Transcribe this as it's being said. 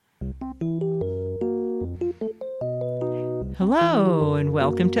Hello, and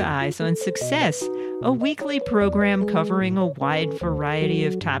welcome to Eyes on Success, a weekly program covering a wide variety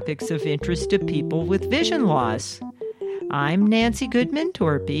of topics of interest to people with vision loss. I'm Nancy Goodman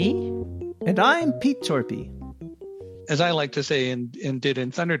Torpy. And I'm Pete Torpy. As I like to say and did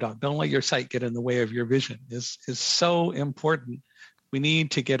in Thunderdog, don't let your sight get in the way of your vision is so important. We need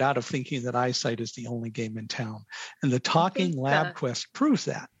to get out of thinking that eyesight is the only game in town. And the Talking Lab Quest proves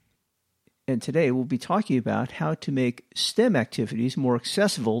that. And today we'll be talking about how to make STEM activities more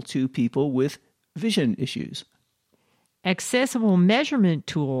accessible to people with vision issues. Accessible measurement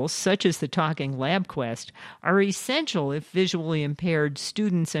tools, such as the Talking Lab Quest, are essential if visually impaired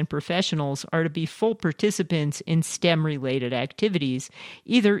students and professionals are to be full participants in STEM-related activities,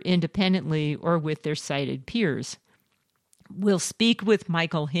 either independently or with their sighted peers. We'll speak with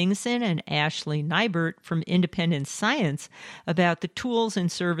Michael Hingson and Ashley Nybert from Independence Science about the tools and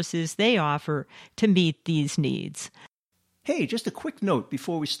services they offer to meet these needs. Hey, just a quick note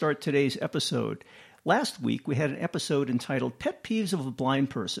before we start today's episode. Last week, we had an episode entitled Pet Peeves of a Blind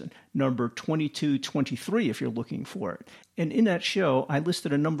Person, number 2223 if you're looking for it. And in that show, I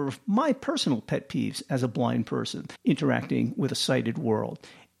listed a number of my personal pet peeves as a blind person interacting with a sighted world.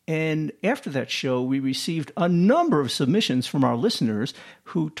 And after that show, we received a number of submissions from our listeners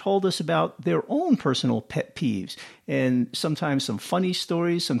who told us about their own personal pet peeves, and sometimes some funny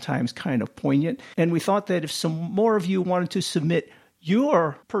stories, sometimes kind of poignant. And we thought that if some more of you wanted to submit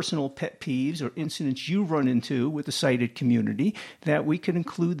your personal pet peeves or incidents you run into with the sighted community, that we could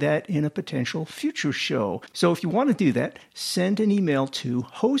include that in a potential future show. So if you want to do that, send an email to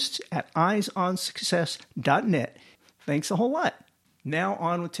hosts@eyesonsuccess.net. Thanks a whole lot. Now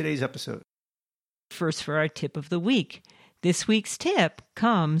on with today's episode. First, for our tip of the week. This week's tip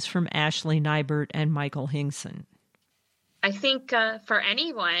comes from Ashley Nybert and Michael Hingson. I think for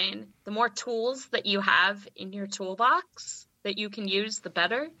anyone, the more tools that you have in your toolbox that you can use, the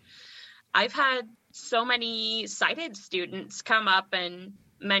better. I've had so many sighted students come up and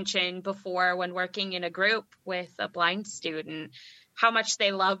mention before when working in a group with a blind student how much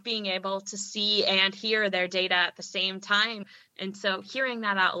they love being able to see and hear their data at the same time. And so hearing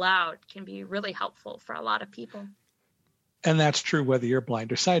that out loud can be really helpful for a lot of people. And that's true whether you're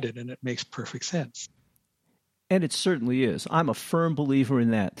blind or sighted, and it makes perfect sense. And it certainly is. I'm a firm believer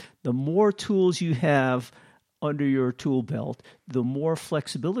in that. The more tools you have under your tool belt, the more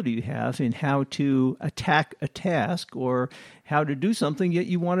flexibility you have in how to attack a task or how to do something that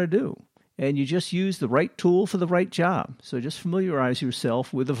you want to do. And you just use the right tool for the right job. So just familiarize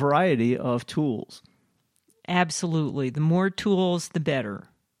yourself with a variety of tools. Absolutely. The more tools, the better.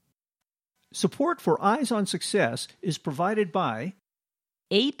 Support for Eyes on Success is provided by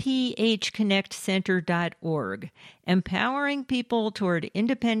aphconnectcenter.org, empowering people toward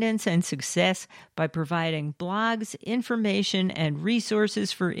independence and success by providing blogs, information, and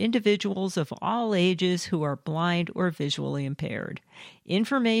resources for individuals of all ages who are blind or visually impaired.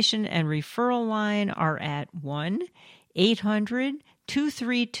 Information and referral line are at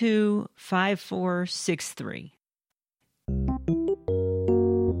 1-800-232-5463.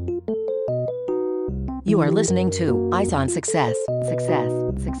 You are listening to Eyes on Success. Success,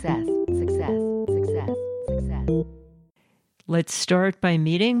 success, success, success, success. Let's start by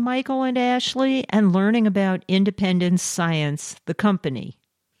meeting Michael and Ashley and learning about Independence Science, the company.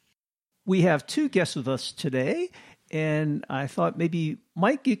 We have two guests with us today, and I thought maybe,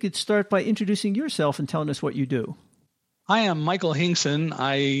 Mike, you could start by introducing yourself and telling us what you do. I am Michael Hingson.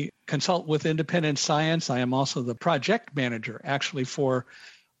 I consult with Independence Science. I am also the project manager, actually, for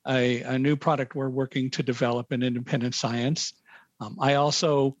a new product we're working to develop in Independence Science. I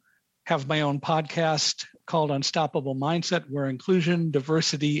also have my own podcast called Unstoppable Mindset, where inclusion,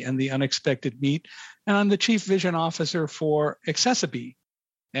 diversity, and the unexpected meet. And I'm the chief vision officer for Accessibe,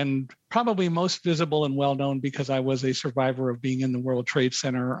 and probably most visible and well-known because I was a survivor of being in the World Trade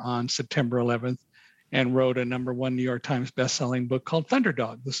Center on September 11th and wrote a #1 New York Times bestselling book called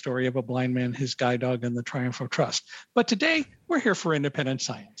Thunderdog, the story of a blind man, his guide dog, and the triumph of trust. But today, we're here for Independent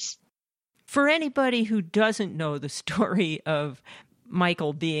Science. For anybody who doesn't know the story of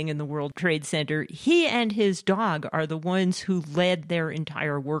Michael being in the World Trade Center, he and his dog are the ones who led their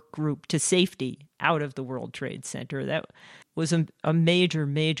entire work group to safety out of the World Trade Center. That was a major,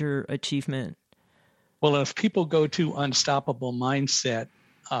 major achievement. Well, if people go to Unstoppable Mindset,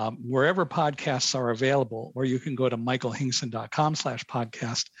 wherever podcasts are available, or you can go to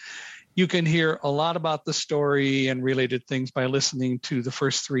michaelhingson.com/podcast, you can hear a lot about the story and related things by listening to the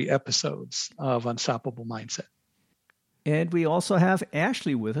first 3 episodes of Unstoppable Mindset. And we also have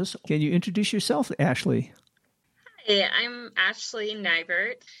Ashley with us. Can you introduce yourself, Ashley? Hi, I'm Ashley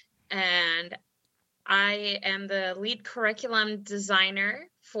Nybert, and I am the lead curriculum designer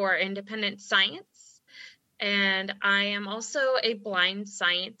for Independent Science. And I am also a blind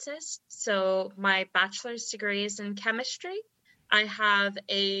scientist. So my bachelor's degree is in chemistry. I have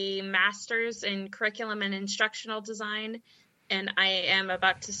a master's in curriculum and instructional design, and I am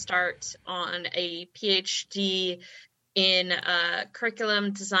about to start on a PhD in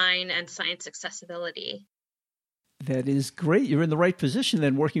curriculum design and science accessibility. That is great. You're in the right position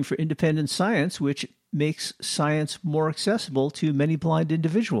then, working for Independent Science, which makes science more accessible to many blind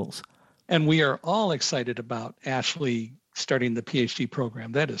individuals. And we are all excited about Ashley starting the PhD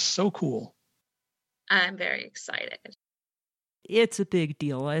program. That is so cool. I'm very excited. It's a big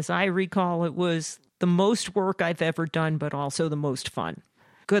deal. As I recall, it was the most work I've ever done, but also the most fun.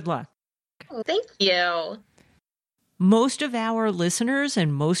 Good luck. Oh, thank you. Most of our listeners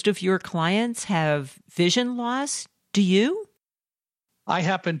and most of your clients have vision loss. Do you? I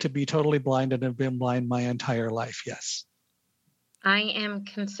happen to be totally blind and have been blind my entire life, yes. I am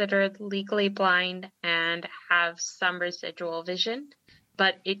considered legally blind and have some residual vision,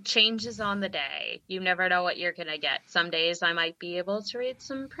 but it changes on the day. You never know what you're going to get. Some days I might be able to read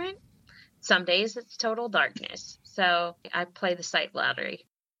some print. Some days it's total darkness. So I play the sight lottery.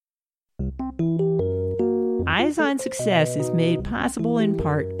 Eyes on Success is made possible in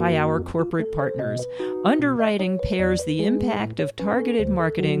part by our corporate partners. Underwriting pairs the impact of targeted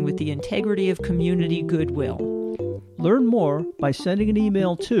marketing with the integrity of community goodwill. Learn more by sending an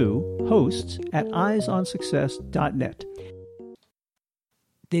email to hosts@eyesonsuccess.net.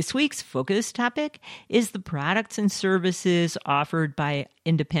 This week's focus topic is the products and services offered by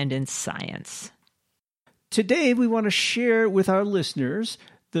Independent Science. Today, we want to share with our listeners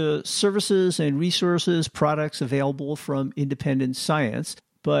the services and resources, products available from Independent Science.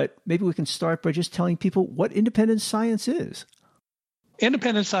 But maybe we can start by just telling people what Independent Science is.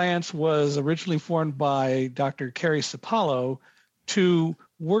 Independent Science was originally formed by Dr. Carrie Sapalo to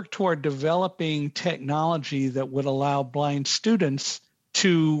work toward developing technology that would allow blind students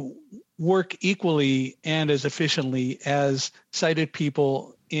to work equally and as efficiently as sighted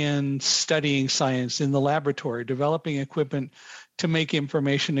people in studying science in the laboratory, developing equipment to make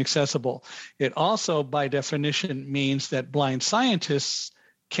information accessible. It also, by definition, means that blind scientists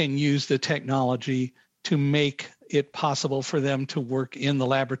can use the technology to make it possible for them to work in the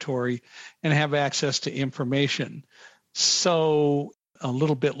laboratory and have access to information. So a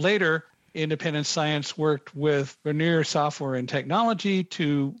little bit later, Independent Science worked with Vernier Software and Technology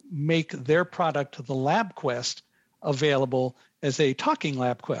to make their product, the LabQuest, available as a talking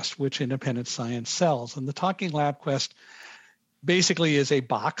LabQuest, which Independent Science sells. And the talking LabQuest basically is a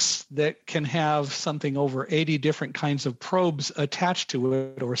box that can have something over 80 different kinds of probes attached to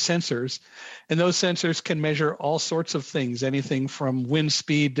it, or sensors. And those sensors can measure all sorts of things, anything from wind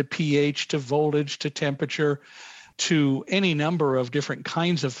speed to pH to voltage to temperature to any number of different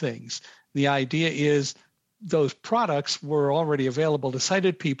kinds of things. The idea is those products were already available to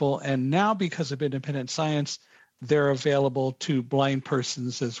sighted people, and now because of Independent Science, they're available to blind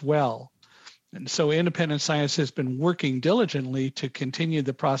persons as well. And so Independent Science has been working diligently to continue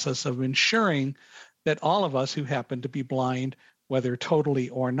the process of ensuring that all of us who happen to be blind, whether totally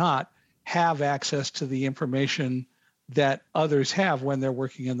or not, have access to the information that others have when they're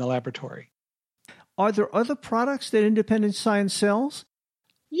working in the laboratory. Are there other products that Independent Science sells?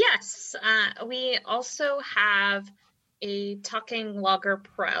 Yes, we also have a Talking Logger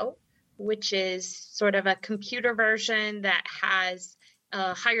Pro, which is sort of a computer version that has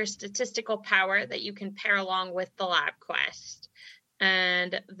a higher statistical power that you can pair along with the LabQuest.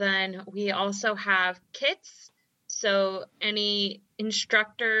 And then we also have kits. So any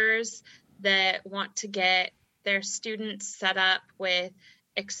instructors that want to get their students set up with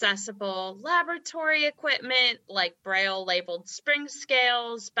accessible laboratory equipment like Braille labeled spring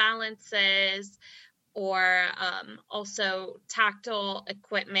scales, balances, or also tactile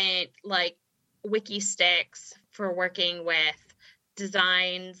equipment like wiki sticks for working with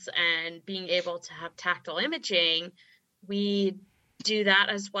designs and being able to have tactile imaging. We do that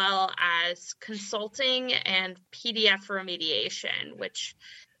as well as consulting and PDF remediation, which,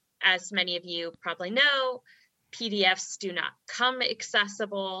 as many of you probably know, PDFs do not come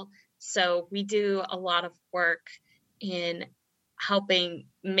accessible. So we do a lot of work in helping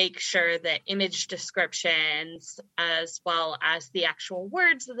make sure that image descriptions as well as the actual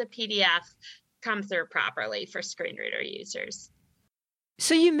words of the PDF come through properly for screen reader users.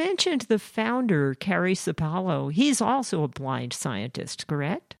 So you mentioned the founder, Carrie Sapalo. He's also a blind scientist,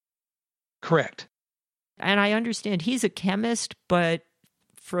 correct? Correct. And I understand he's a chemist, but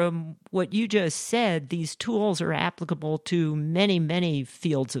from what you just said, these tools are applicable to many, many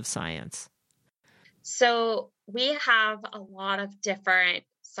fields of science. So we have a lot of different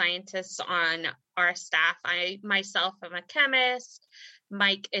scientists on our staff. I myself am a chemist.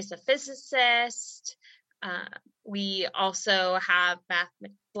 Mike is a physicist. We also have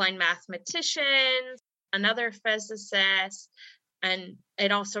blind mathematicians, another physicist, and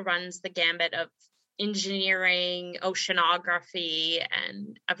it also runs the gambit of engineering, oceanography,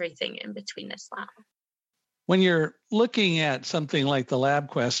 and everything in between as well. When you're looking at something like the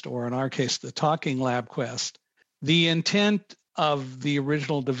LabQuest, or in our case, the Talking LabQuest, the intent of the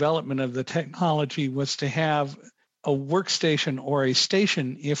original development of the technology was to have a workstation or a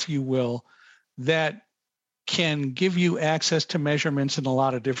station, if you will, that can give you access to measurements in a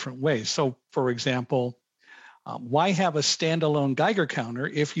lot of different ways. So, for example, why have a standalone Geiger counter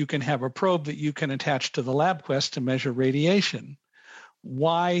if you can have a probe that you can attach to the LabQuest to measure radiation?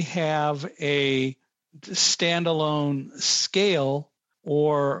 Why have a standalone scale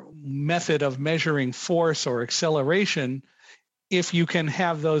or method of measuring force or acceleration if you can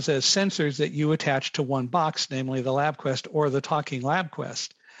have those as sensors that you attach to one box, namely the LabQuest or the Talking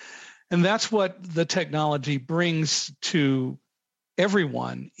LabQuest? And that's what the technology brings to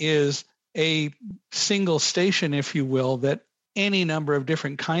everyone, is a single station, if you will, that any number of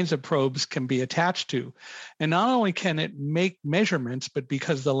different kinds of probes can be attached to. And not only can it make measurements, but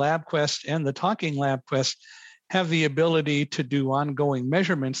because the LabQuest and the Talking LabQuest have the ability to do ongoing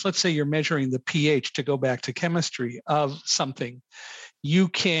measurements, let's say you're measuring the pH, to go back to chemistry, of something, you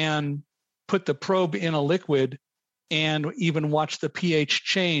can put the probe in a liquid and even watch the pH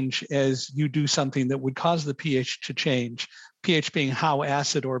change as you do something that would cause the pH to change, pH being how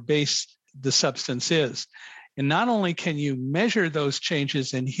acid or base the substance is. And not only can you measure those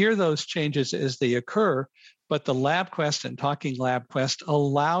changes and hear those changes as they occur, but the LabQuest and Talking LabQuest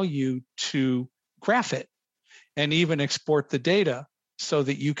allow you to graph it and even export the data so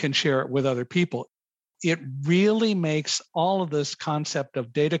that you can share it with other people. It really makes all of this concept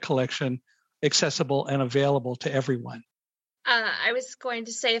of data collection accessible and available to everyone. I was going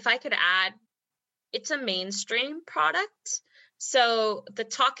to say, if I could add, it's a mainstream product. So the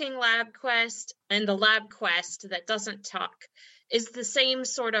Talking LabQuest and the LabQuest that doesn't talk is the same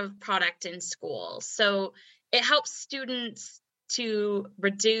sort of product in schools. So it helps students to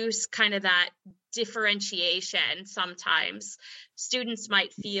reduce kind of that differentiation. Sometimes students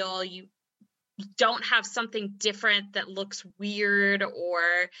might feel you don't have something different that looks weird or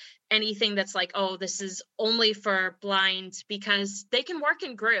anything that's like, oh, this is only for blind, because they can work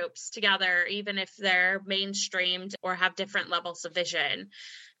in groups together, even if they're mainstreamed or have different levels of vision,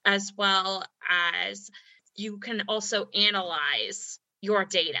 as well as you can also analyze your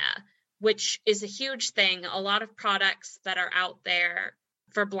data, which is a huge thing. A lot of products that are out there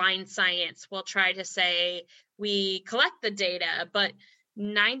for blind science will try to say we collect the data, but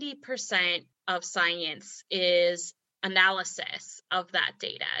 90% of science is analysis of that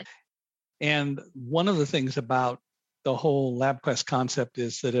data. And one of the things about the whole LabQuest concept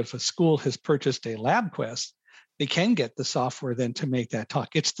is that if a school has purchased a LabQuest, they can get the software then to make that talk.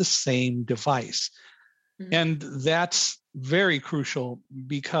 It's the same device. Mm-hmm. And that's very crucial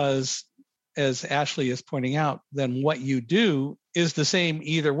because, as Ashley is pointing out, then what you do is the same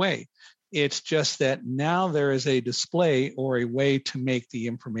either way. It's just that now there is a display or a way to make the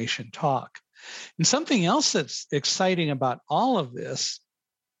information talk. And something else that's exciting about all of this,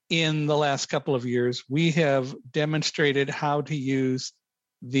 in the last couple of years, we have demonstrated how to use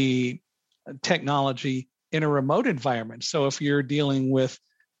the technology in a remote environment. So if you're dealing with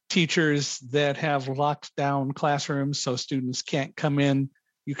teachers that have locked down classrooms so students can't come in,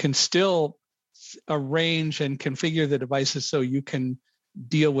 you can still arrange and configure the devices so you can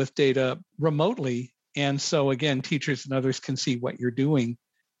deal with data remotely. And so again, teachers and others can see what you're doing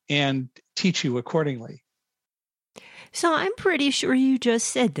and teach you accordingly. So I'm pretty sure you just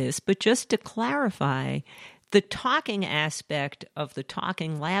said this, but just to clarify, the talking aspect of the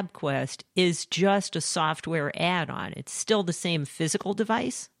Talking LabQuest is just a software add-on. It's still the same physical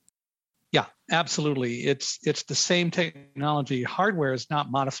device? Yeah, absolutely. It's the same technology. Hardware is not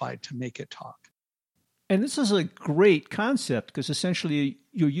modified to make it talk. And this is a great concept because essentially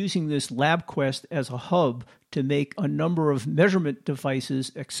you're using this LabQuest as a hub to make a number of measurement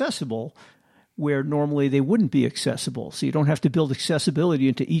devices accessible where normally they wouldn't be accessible. So you don't have to build accessibility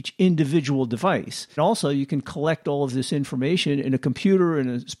into each individual device. And also, you can collect all of this information in a computer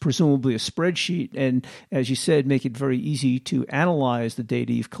and presumably a spreadsheet. And as you said, make it very easy to analyze the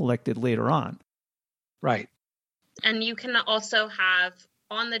data you've collected later on. Right. And you can also have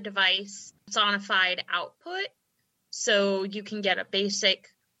on the device sonified output. So you can get a basic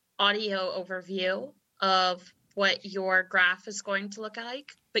audio overview of what your graph is going to look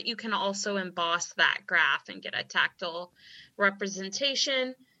like, but you can also emboss that graph and get a tactile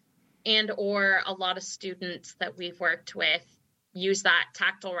representation. And or a lot of students that we've worked with use that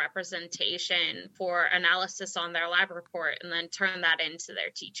tactile representation for analysis on their lab report and then turn that into their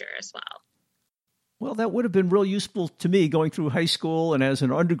teacher as well. Well, that would have been real useful to me going through high school and as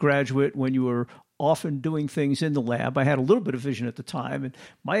an undergraduate when you were often doing things in the lab. I had a little bit of vision at the time, and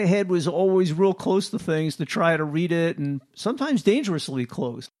my head was always real close to things to try to read it, and sometimes dangerously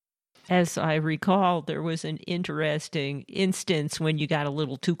close. As I recall, there was an interesting instance when you got a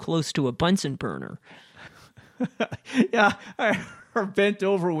little too close to a Bunsen burner. Yeah, I bent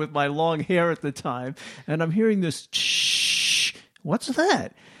over with my long hair at the time, and I'm hearing this, shh, what's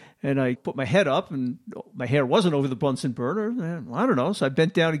that? And I put my head up, and my hair wasn't over the Bunsen burner. I don't know, so I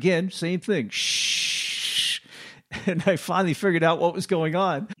bent down again, same thing, shh. And I finally figured out what was going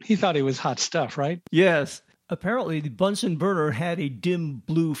on. He thought he was hot stuff, right? Yes. Apparently, the Bunsen burner had a dim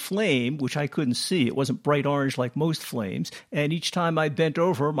blue flame, which I couldn't see. It wasn't bright orange like most flames. And each time I bent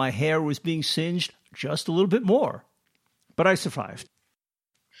over, my hair was being singed just a little bit more. But I survived.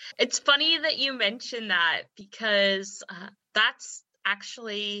 It's funny that you mentioned that because that's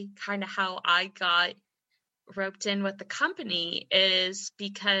actually kind of how I got roped in with the company, is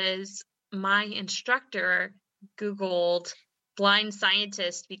because my instructor Googled blind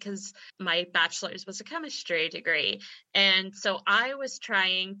scientist because my bachelor's was a chemistry degree. And so I was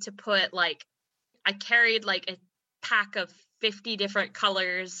trying to put I carried a pack of 50 different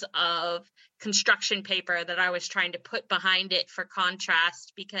colors of construction paper that I was trying to put behind it for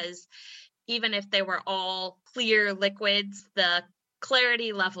contrast, because even if they were all clear liquids, the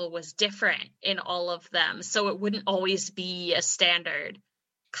clarity level was different in all of them. So it wouldn't always be a standard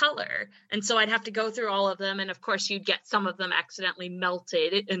color. And so I'd have to go through all of them. And of course, you'd get some of them accidentally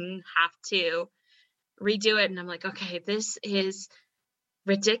melted and have to redo it. And I'm like, okay, this is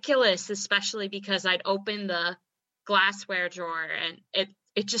ridiculous, especially because I'd open the glassware drawer and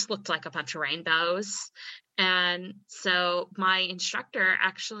it just looked like a bunch of rainbows. And so my instructor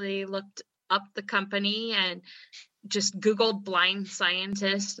actually looked up the company and just Googled blind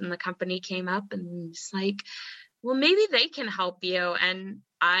scientist, and the company came up, and it's like, well, maybe they can help you. And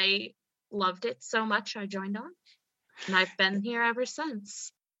I loved it so much, I joined on, and I've been here ever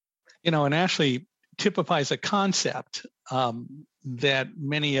since. And Ashley typifies a concept that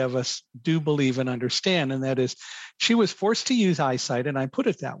many of us do believe and understand, and that is she was forced to use eyesight, and I put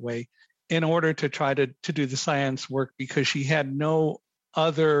it that way, in order to try to do the science work because she had no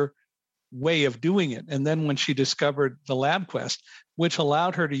other way of doing it. And then when she discovered the LabQuest, which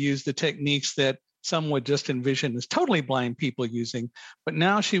allowed her to use the techniques that some would just envision as totally blind people using, but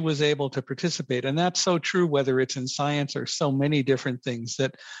now she was able to participate. And that's so true, whether it's in science or so many different things,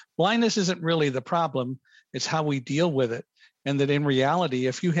 that blindness isn't really the problem, it's how we deal with it. And that in reality,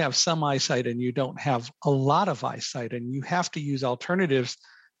 if you have some eyesight and you don't have a lot of eyesight, and you have to use alternatives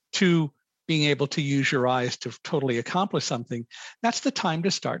to being able to use your eyes to totally accomplish something, that's the time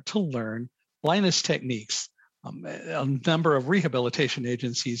to start to learn blindness techniques. A number of rehabilitation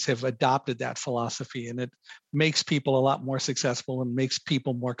agencies have adopted that philosophy, and it makes people a lot more successful and makes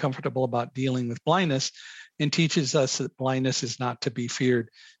people more comfortable about dealing with blindness, and teaches us that blindness is not to be feared.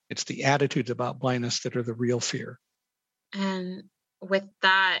 It's the attitudes about blindness that are the real fear. And with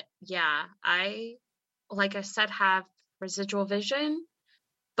that, yeah, I, like I said, have residual vision,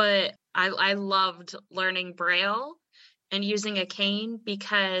 but I loved learning Braille and using a cane,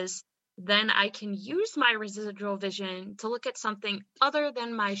 because then I can use my residual vision to look at something other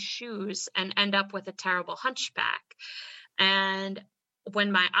than my shoes and end up with a terrible hunchback. And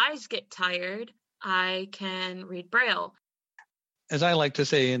when my eyes get tired, I can read Braille. As I like to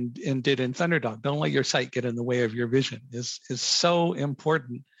say and did in Thunderdog, don't let your sight get in the way of your vision is so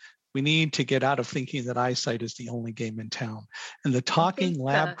important. We need to get out of thinking that eyesight is the only game in town. And the Talking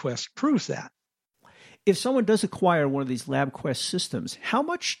LabQuest proves that. If someone does acquire one of these LabQuest systems, how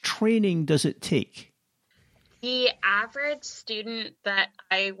much training does it take? The average student that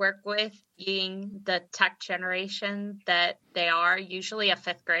I work with, being the tech generation that they are, usually a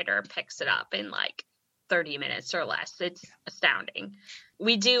fifth grader picks it up in 30 minutes or less. It's astounding.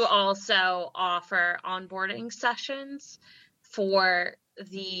 We do also offer onboarding sessions for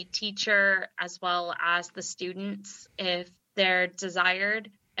the teacher as well as the students if they're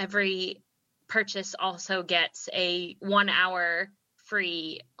desired. Every purchase also gets a 1 hour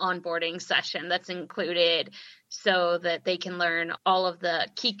free onboarding session that's included, so that they can learn all of the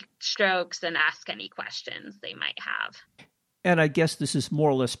keystrokes and ask any questions they might have. And I guess this is more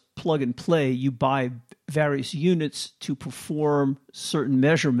or less plug and play. You buy various units to perform certain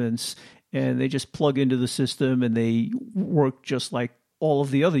measurements, and they just plug into the system and they work just like all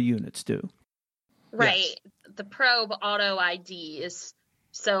of the other units do. Right. Yes. The probe auto ID is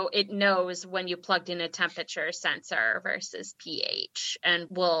so it knows when you plugged in a temperature sensor versus pH and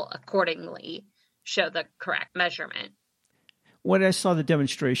will accordingly show the correct measurement. When I saw the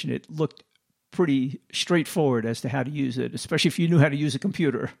demonstration, it looked pretty straightforward as to how to use it, especially if you knew how to use a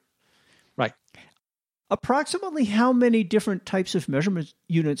computer. Right. Approximately how many different types of measurement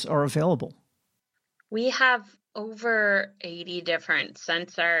units are available? We have over 80 different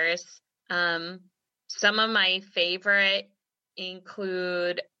sensors. Some of my favorite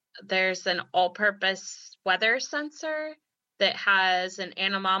include there's an all-purpose weather sensor that has an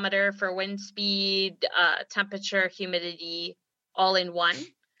anemometer for wind speed, temperature, humidity, all in one.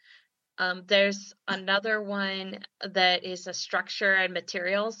 There's another one that is a structure and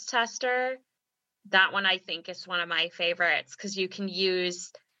materials tester. That one I think is one of my favorites because you can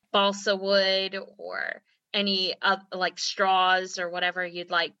use balsa wood or any like straws or whatever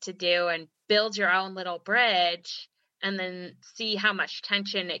you'd like to do and build your own little bridge and then see how much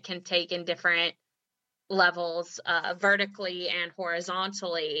tension it can take in different levels, vertically and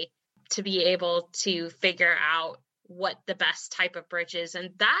horizontally, to be able to figure out what the best type of bridge is. And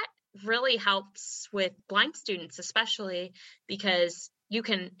that really helps with blind students, especially because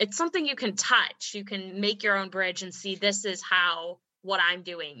it's something you can touch. You can make your own bridge and see this is how what I'm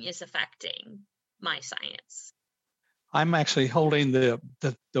doing is affecting my science. I'm actually holding the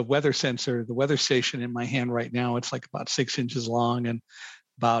weather sensor, the weather station in my hand right now. It's like about 6 inches long and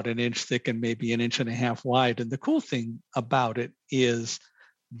about an inch thick and maybe an inch and a half wide. And the cool thing about it is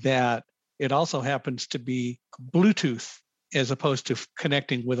that it also happens to be Bluetooth as opposed to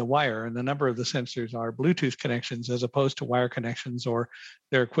connecting with a wire. And the number of the sensors are Bluetooth connections as opposed to wire connections or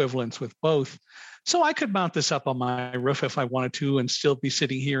their equivalents with both. So I could mount this up on my roof if I wanted to and still be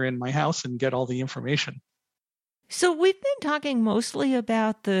sitting here in my house and get all the information. So we've been talking mostly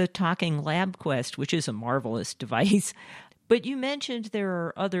about the Talking LabQuest, which is a marvelous device. But you mentioned there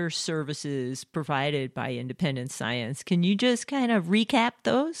are other services provided by Independent Science. Can you just kind of recap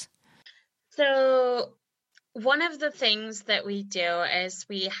those? So one of the things that we do is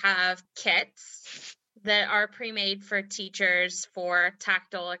we have kits that are pre-made for teachers for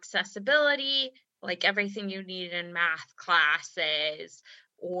tactile accessibility, like everything you need in math classes,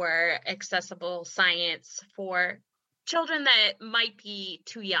 or accessible science for children that might be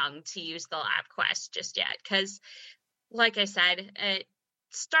too young to use the LabQuest just yet. Because, like I said, it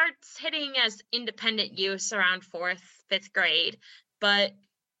starts hitting as independent use around 4th, 5th grade, but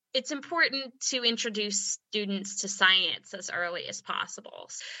it's important to introduce students to science as early as possible.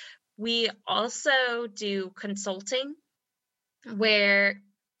 We also do consulting where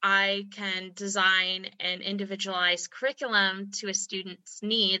I can design an individualized curriculum to a student's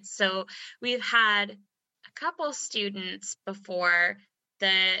needs. So we've had a couple students before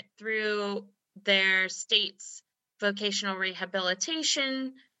that through their state's vocational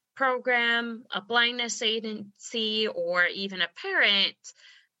rehabilitation program, a blindness agency, or even a parent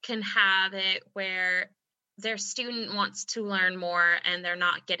can have it where their student wants to learn more and they're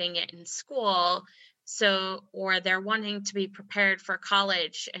not getting it in school. So, or they're wanting to be prepared for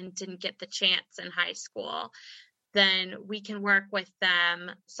college and didn't get the chance in high school, then we can work with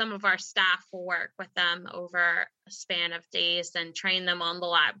them. Some of our staff will work with them over a span of days and train them on the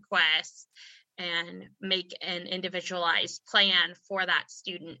LabQuest and make an individualized plan for that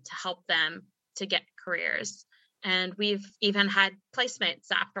student to help them to get careers. And we've even had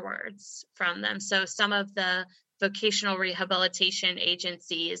placements afterwards from them. So some of the vocational rehabilitation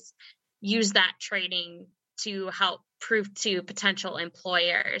agencies use that training to help prove to potential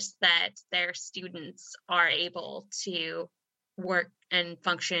employers that their students are able to work and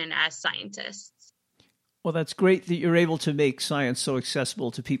function as scientists. Well, that's great that you're able to make science so accessible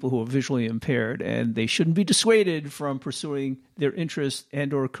to people who are visually impaired, and they shouldn't be dissuaded from pursuing their interests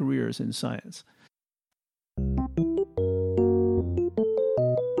and or careers in science.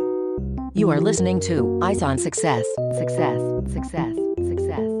 You are listening to Eyes on Success. Success, success,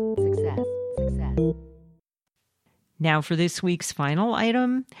 success, success, success. Now for this week's final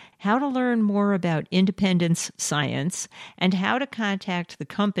item, how to learn more about Independence Science and how to contact the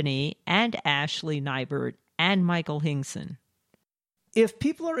company and Ashley Nybert and Michael Hingson. If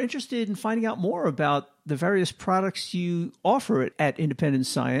people are interested in finding out more about the various products you offer at Independent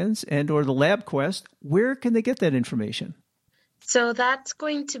Science and or the LabQuest, where can they get that information? So that's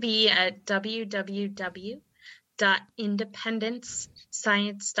going to be at www.independent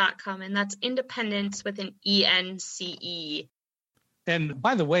www.independencescience.com, and that's independence with an ENCE. And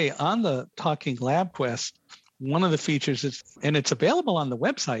by the way, on the Talking LabQuest, one of the features is, and it's available on the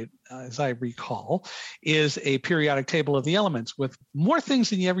website, as I recall, is a periodic table of the elements with more things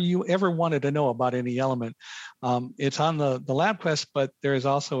than you ever wanted to know about any element. It's on the LabQuest, but there is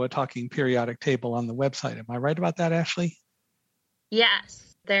also a talking periodic table on the website. Am I right about that, Ashley?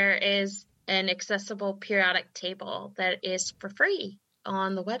 Yes, there is an accessible periodic table that is for free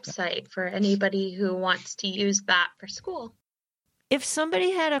on the website for anybody who wants to use that for school. If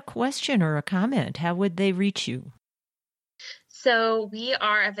somebody had a question or a comment, how would they reach you? So we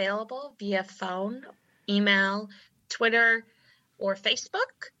are available via phone, email, Twitter, or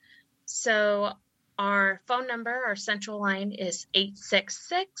Facebook. So our phone number, our central line is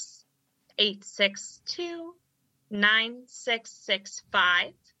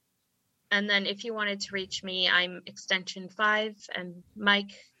 866-862-9665. And then if you wanted to reach me, I'm extension 5. And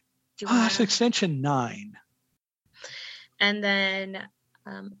Mike, do you want It's extension 9. And then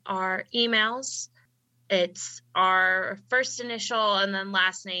our emails, it's our first initial and then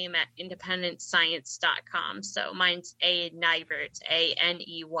last name at independencescience.com. So mine's A. Neibert,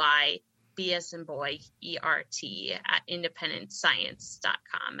 A-N-E-Y, B as in boy, E-R-T, at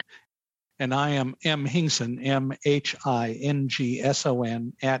independencescience.com. And I am M. Hingson, M-H-I-N-G-S-O-N,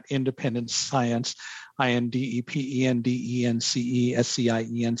 at Independence Science,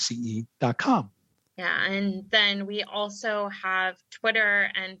 INDEPENDENCESCIENCE.com. Yeah, and then we also have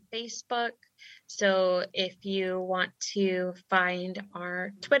Twitter and Facebook. So if you want to find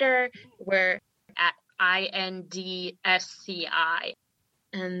our Twitter, we're at INDSCI.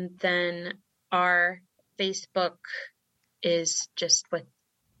 And then our Facebook is just with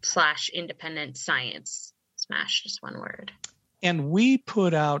 /Independent Science. Smash, just one word. And we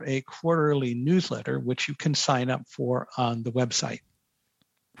put out a quarterly newsletter, which you can sign up for on the website.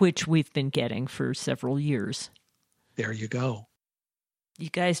 Which we've been getting for several years. There you go. You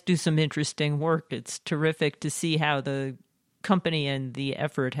guys do some interesting work. It's terrific to see how the company and the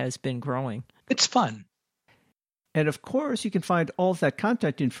effort has been growing. It's fun. And of course, you can find all of that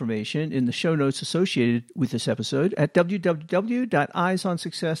contact information in the show notes associated with this episode at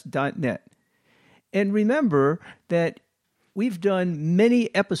www.eyesonsuccess.net. And remember that we've done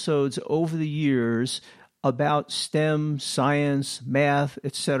many episodes over the years about STEM, science, math,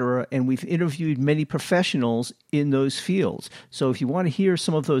 etc., and we've interviewed many professionals in those fields. So if you want to hear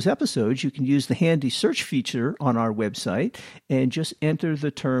some of those episodes, you can use the handy search feature on our website and just enter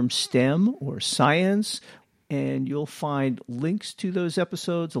the term STEM or science, and you'll find links to those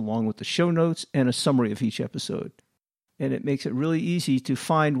episodes along with the show notes and a summary of each episode. And it makes it really easy to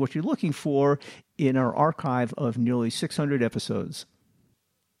find what you're looking for in our archive of nearly 600 episodes.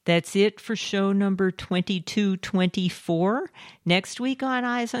 That's it for show number 2224. Next week on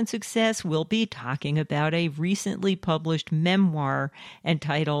Eyes on Success, we'll be talking about a recently published memoir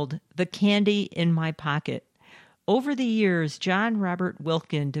entitled The Candy in My Pocket. Over the years, John Robert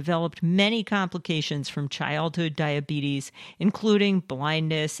Wilkin developed many complications from childhood diabetes, including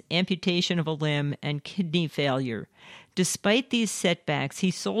blindness, amputation of a limb, and kidney failure. Despite these setbacks,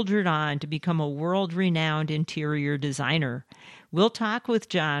 he soldiered on to become a world-renowned interior designer. We'll talk with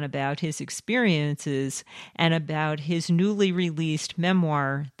John about his experiences and about his newly released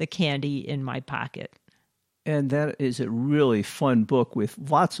memoir, The Candy in My Pocket. And that is a really fun book with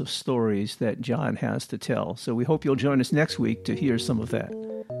lots of stories that John has to tell. So we hope you'll join us next week to hear some of that.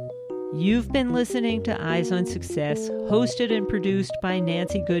 You've been listening to Eyes on Success, hosted and produced by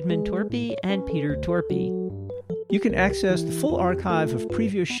Nancy Goodman Torpy and Peter Torpy. You can access the full archive of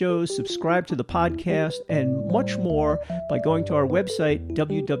previous shows, subscribe to the podcast, and much more by going to our website,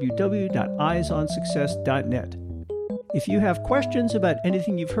 www.eyesonsuccess.net. If you have questions about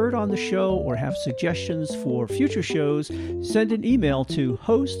anything you've heard on the show or have suggestions for future shows, send an email to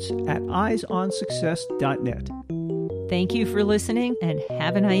hosts@eyesonsuccess.net. Thank you for listening and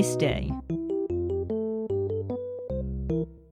have a nice day.